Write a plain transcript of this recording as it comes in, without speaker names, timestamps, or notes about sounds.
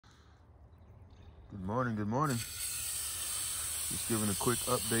Good morning, good morning. Just giving a quick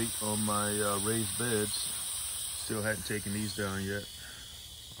update on my raised beds. Still hadn't taken these down yet.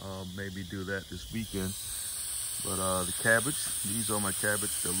 Maybe do that this weekend. But the cabbage, these are my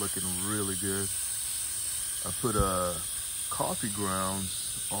cabbage. They're looking really good. I put coffee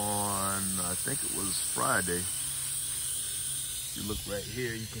grounds on, I think it was Friday. If you look right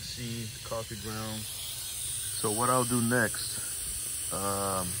here, you can see the coffee grounds. So what I'll do next,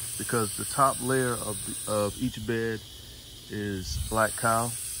 because the top layer of each bed is black cow,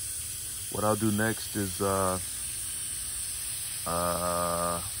 what I'll do next is I'll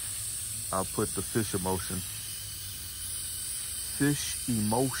put the fish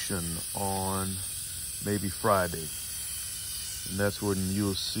emotion on maybe Friday, and that's when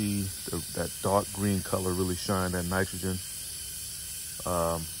you'll see that dark green color really shine. That nitrogen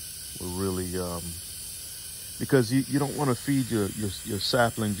will really because you don't want to feed your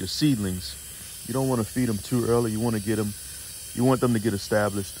saplings, your seedlings. You don't want to feed them too early. You want them to get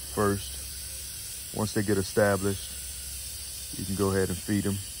established first. Once they get established, you can go ahead and feed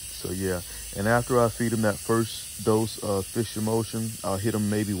them. So yeah, and after I feed them that first dose of fish emotion, I'll hit them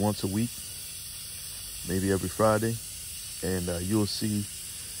maybe once a week, maybe every Friday, and you'll see,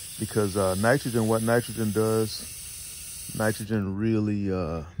 because nitrogen, what nitrogen does, nitrogen really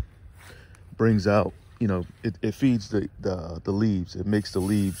brings out, it feeds the leaves. It makes the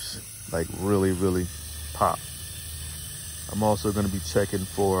leaves like really pop. I'm also going to be checking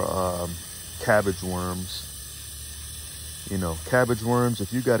for cabbage worms. Cabbage worms,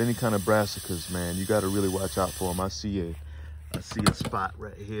 if you got any kind of brassicas, man, you got to really watch out for them. I see a spot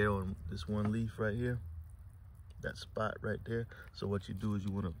right here on this one leaf right here. That spot right there. So what you do is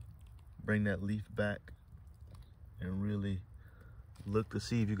you want to bring that leaf back and really look to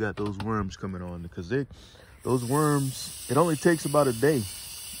see if you got those worms coming on, because those worms, it only takes about a day,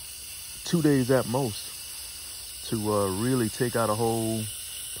 2 days at most, to really take out a whole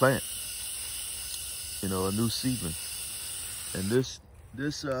plant, a new seedling. And this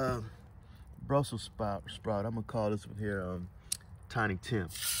Brussels sprout, I'm gonna call this one here Tiny Tim,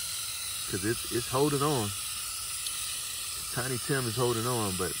 because it's holding on. Tiny Tim is holding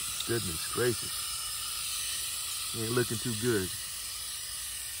on, but goodness gracious, ain't looking too good.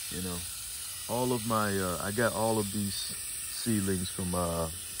 All of my I got all of these seedlings from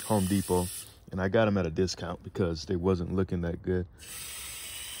Home Depot, and I got them at a discount because they wasn't looking that good.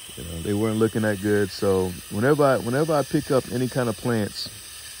 They weren't looking that good. So whenever I pick up any kind of plants,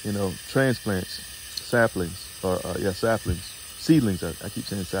 transplants, saplings, or saplings, seedlings, I keep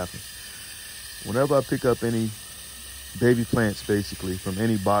saying saplings. Whenever I pick up any baby plants, basically from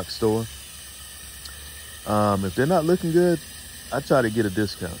any box store, if they're not looking good, I try to get a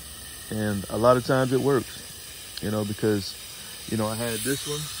discount. And a lot of times it works, because, I had this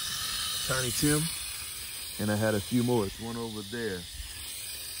one, Tiny Tim, and I had a few more. It's one over there.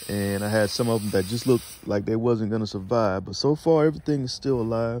 And I had some of them that just looked like they wasn't going to survive. But so far, everything is still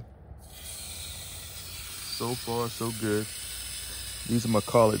alive. So far, so good. These are my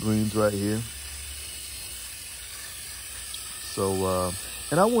collard greens right here. So,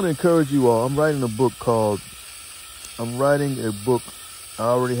 and I want to encourage you all. I'm writing a book. I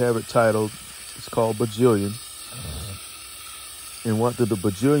already have it titled. It's called Bajillion. And what the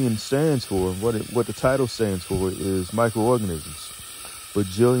Bajillion stands for, what the title stands for, is microorganisms.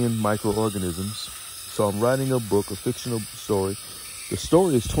 Bajillion microorganisms. So I'm writing a book, a fictional story. The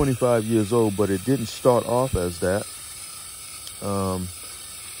story is 25 years old, but it didn't start off as that.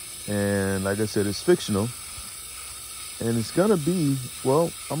 And like I said, it's fictional. And it's going to be,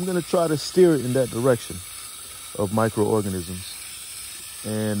 I'm going to try to steer it in that direction of microorganisms.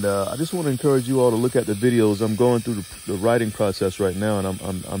 And I just want to encourage you all to look at the videos. I'm going through the writing process right now, and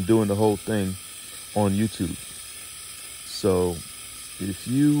I'm doing the whole thing on YouTube. So if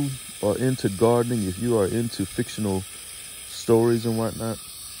you are into gardening, if you are into fictional stories and whatnot,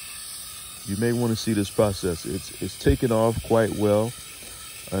 you may want to see this process. It's taken off quite well.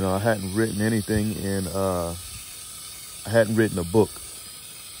 And I hadn't written anything I hadn't written a book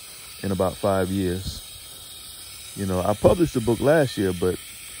in about 5 years. I published a book last year, but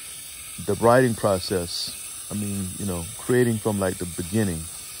the writing process, creating from like the beginning,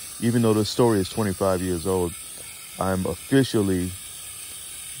 even though the story is 25 years old, I'm officially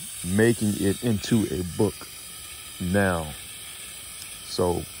making it into a book now.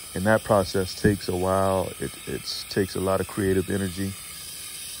 So, and that process takes a while. It takes a lot of creative energy.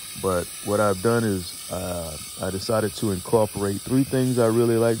 But what I've done is I decided to incorporate 3 things I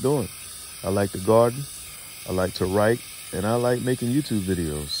really like doing. I like to garden, I like to write, and I like making YouTube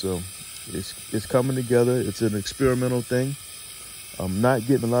videos. So it's coming together. It's an experimental thing. I'm not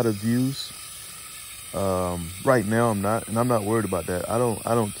getting a lot of views, Right now I'm not, and I'm not worried about that. I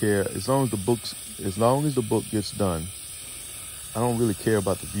don't care as long as the book gets done. I don't really care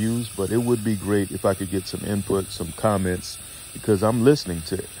about the views, but it would be great if I could get some input, some comments, because I'm listening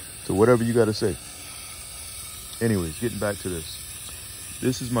to whatever you got to say. Anyways, getting back to this.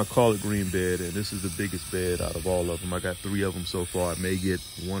 This is my collard green bed, and this is the biggest bed out of all of them. I got 3 of them so far. I may get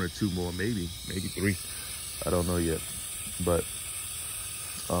 1 or 2 more, maybe 3. I don't know yet. But,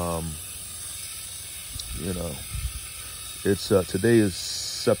 you know, it's today is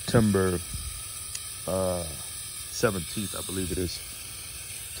September 17th, I believe it is.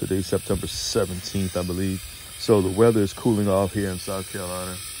 Today's September 17th, I believe. So the weather is cooling off here in South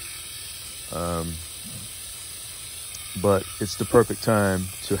Carolina. But it's the perfect time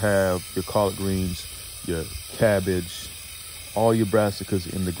to have your collard greens, your cabbage, all your brassicas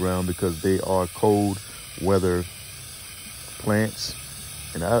in the ground, because they are cold weather plants.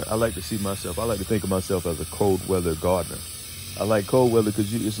 And I like to think of myself as a cold weather gardener. I like cold weather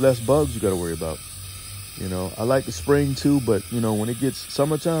because it's less bugs you got to worry about. You know, I like the spring too, but you know, when it gets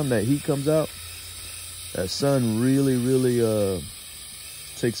summertime, that heat comes out, that sun really, really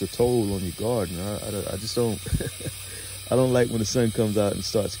takes a toll on your garden. I just don't, I don't like when the sun comes out and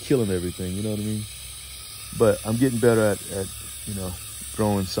starts killing everything, you know what I mean? But I'm getting better at you know,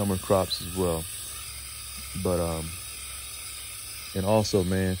 growing summer crops as well. But, and also,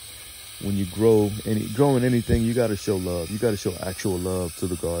 man, when you growing anything, you got to show love. You got to show actual love to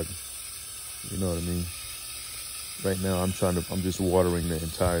the garden. You know what I mean? Right now, I'm just watering the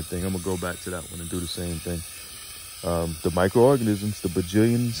entire thing. I'm gonna go back to that one and do the same thing. The microorganisms, the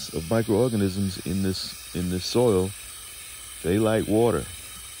bajillions of microorganisms in this soil, they like water.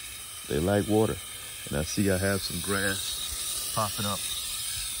 They like water. And I see I have some grass popping up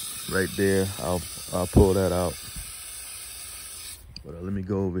right there. I'll pull that out. But let me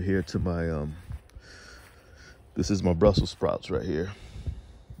go over here to my this is my Brussels sprouts right here.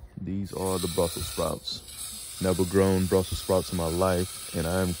 These are the Brussels sprouts. Never grown Brussels sprouts in my life, and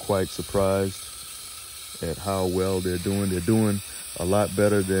I am quite surprised at how well they're doing. They're doing a lot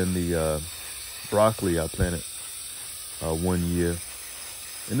better than the broccoli I planted 1 year.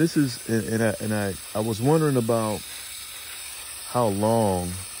 And this is, and I was wondering about how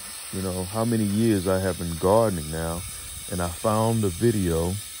long, you know, how many years I have been gardening now, and I found a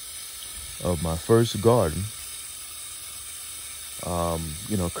video of my first garden.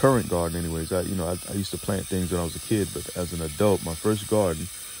 You know, current garden anyways. I used to plant things when I was a kid, but as an adult, my first garden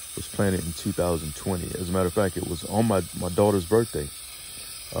was planted in 2020. As a matter of fact, it was on my daughter's birthday,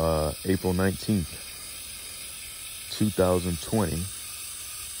 April 19th, 2020,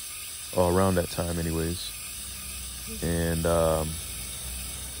 or around that time anyways. And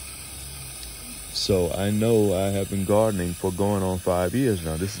so I know I have been gardening for going on 5 years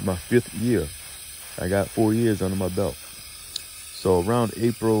now. This is my 5th year. I got 4 years under my belt. So around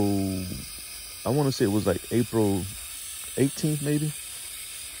April, I want to say it was like April 18th, maybe.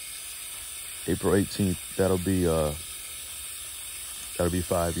 April 18th, that'll be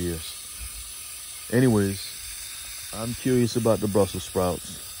 5 years. Anyways, I'm curious about the Brussels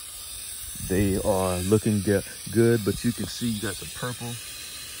sprouts. They are looking good, but you can see you got the purple.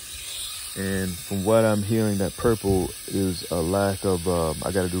 And from what I'm hearing, that purple is a lack of,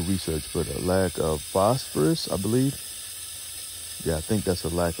 I got to do research, but a lack of phosphorus, I believe. Yeah, I think that's a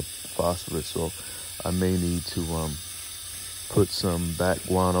lack of phosphorus, so I may need to put some bat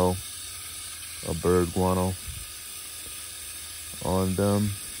guano or bird guano on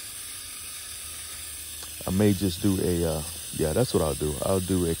them. I may just do a, yeah, that's what I'll do. I'll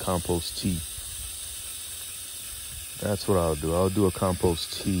do a compost tea. That's what I'll do. I'll do a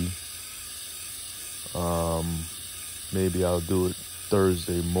compost tea. Maybe I'll do it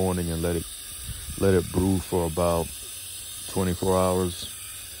Thursday morning and let it brew for about 24 hours,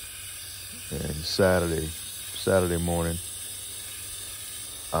 and Saturday morning,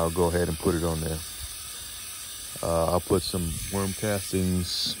 I'll go ahead and put it on there. I'll put some worm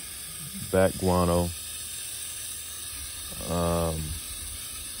castings, bat guano,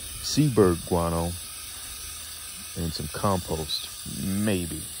 seabird guano, and some compost,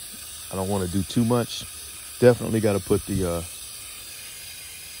 maybe. I don't want to do too much. Definitely got to put the,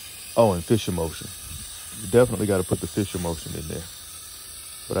 and fish emulsion. You definitely got to put the fish emulsion in there.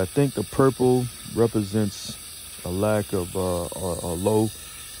 But I think the purple represents a lack of, or low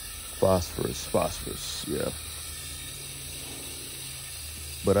phosphorus, yeah.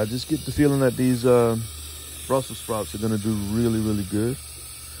 But I just get the feeling that these Brussels sprouts are going to do really, really good.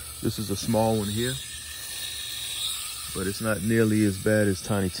 This is a small one here, but it's not nearly as bad as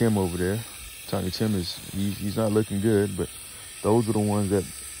Tiny Tim over there. Tiny Tim he's not looking good, but those are the ones that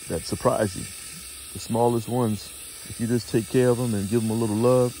surprise you. the smallest ones, if you just take care of them and give them a little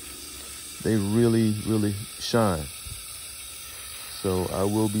love, they really, really shine. So I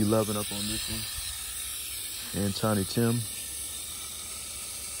will be loving up on this one. And Tiny Tim.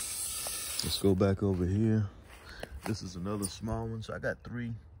 Let's go back over here. This is another small one. So I got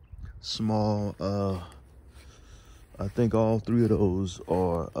 3 small, I think all 3 of those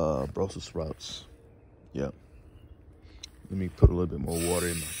are Brussels sprouts. Yep. Let me put a little bit more water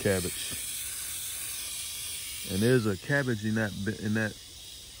in my cabbage. And there's a cabbage in that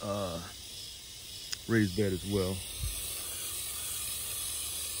raised bed as well.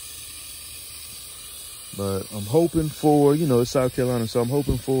 But I'm hoping for, you know, it's South Carolina, so I'm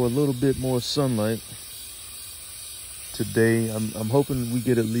hoping for a little bit more sunlight today. I'm hoping we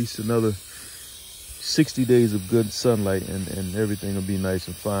get at least another 60 days of good sunlight, and everything will be nice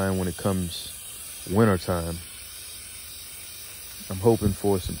and fine when it comes winter time. I'm hoping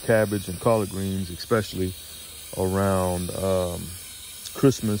for some cabbage and collard greens, especially around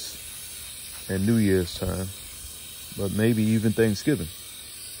Christmas and New Year's time, but maybe even Thanksgiving.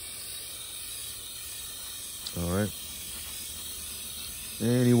 All right.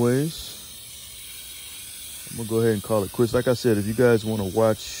 Anyways, I'm gonna go ahead and call it quits. Like I said, if you guys want to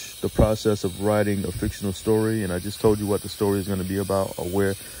watch the process of writing a fictional story, and I just told you what the story is going to be about, or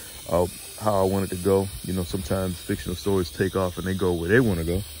where, how I want it to go. You know, sometimes fictional stories take off and they go where they want to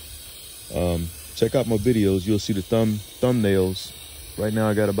go. Check out my videos. You'll see the thumbnails. Right now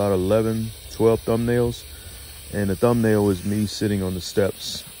I got about 11, 12 thumbnails, and the thumbnail is me sitting on the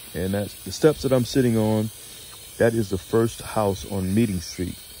steps, and that's the steps that I'm sitting on. That is the first house on Meeting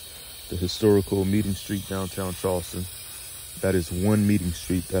Street, the historical Meeting Street, downtown Charleston. That is one Meeting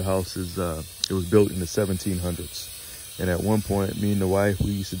Street. That house is, it was built in the 1700s. And at one point, me and the wife,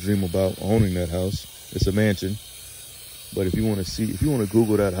 we used to dream about owning that house. It's a mansion. But if you want to see, if you want to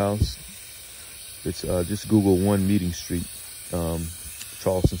Google that house, it's just Google 1 Meeting Street,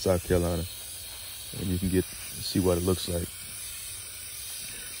 Charleston, South Carolina. And you can see what it looks like.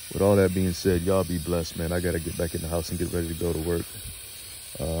 With all that being said, y'all be blessed, man. I got to get back in the house and get ready to go to work.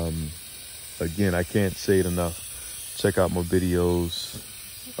 Again, I can't say it enough. Check out my videos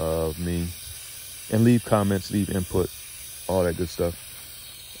of me and leave comments, leave input, all that good stuff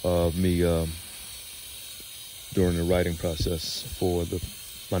of me during the writing process for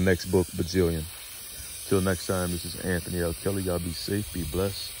my next book, Bajillion. Till next time, this is Anthony L. Kelly. Y'all be safe, be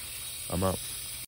blessed. I'm out.